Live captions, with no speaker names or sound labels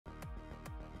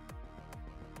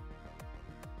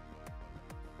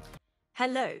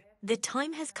Hello, the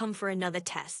time has come for another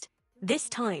test. This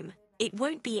time, it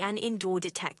won't be an indoor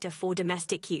detector for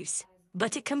domestic use,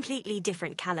 but a completely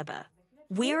different caliber.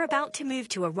 We're about to move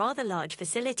to a rather large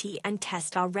facility and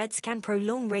test our REDSCAN Pro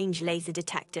long-range laser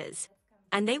detectors.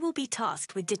 And they will be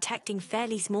tasked with detecting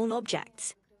fairly small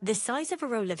objects, the size of a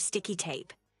roll of sticky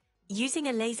tape, using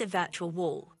a laser virtual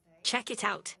wall. Check it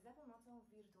out.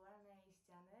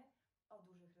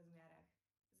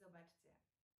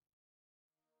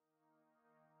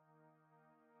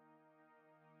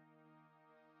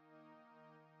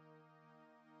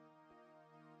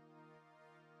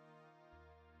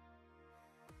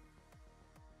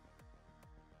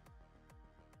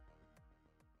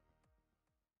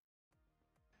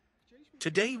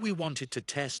 Today we wanted to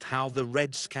test how the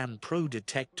REDSCAN Pro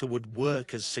detector would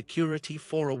work as security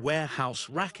for a warehouse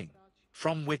racking,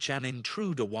 from which an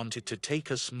intruder wanted to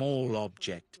take a small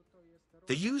object.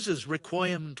 The user's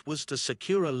requirement was to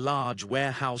secure a large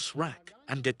warehouse rack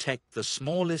and detect the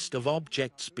smallest of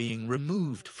objects being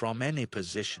removed from any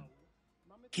position.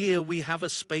 Here we have a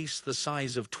space the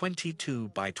size of 22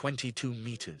 by 22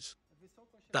 meters.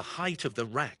 The height of the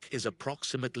rack is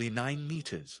approximately 9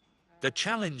 meters. The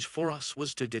challenge for us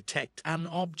was to detect an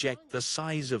object the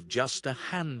size of just a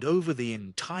hand over the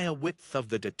entire width of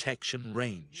the detection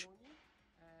range.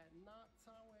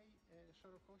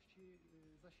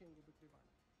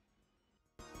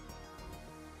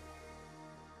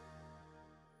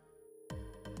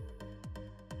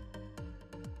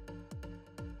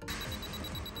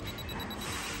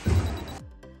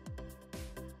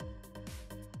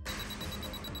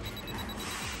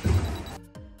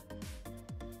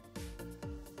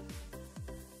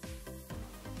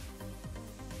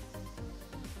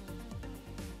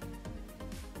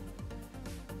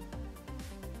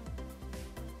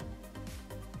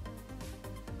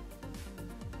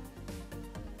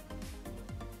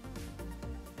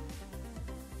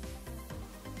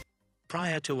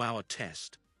 Prior to our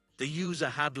test, the user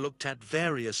had looked at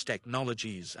various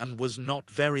technologies and was not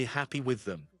very happy with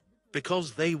them,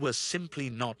 because they were simply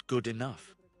not good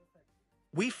enough.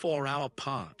 We, for our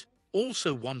part,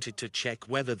 also wanted to check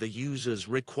whether the user's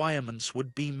requirements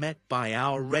would be met by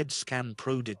our REDSCAN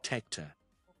Pro detector.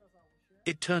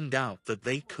 It turned out that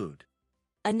they could.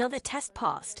 Another test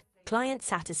passed, client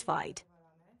satisfied.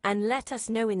 And let us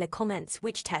know in the comments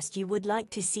which test you would like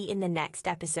to see in the next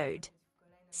episode.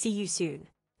 See you soon.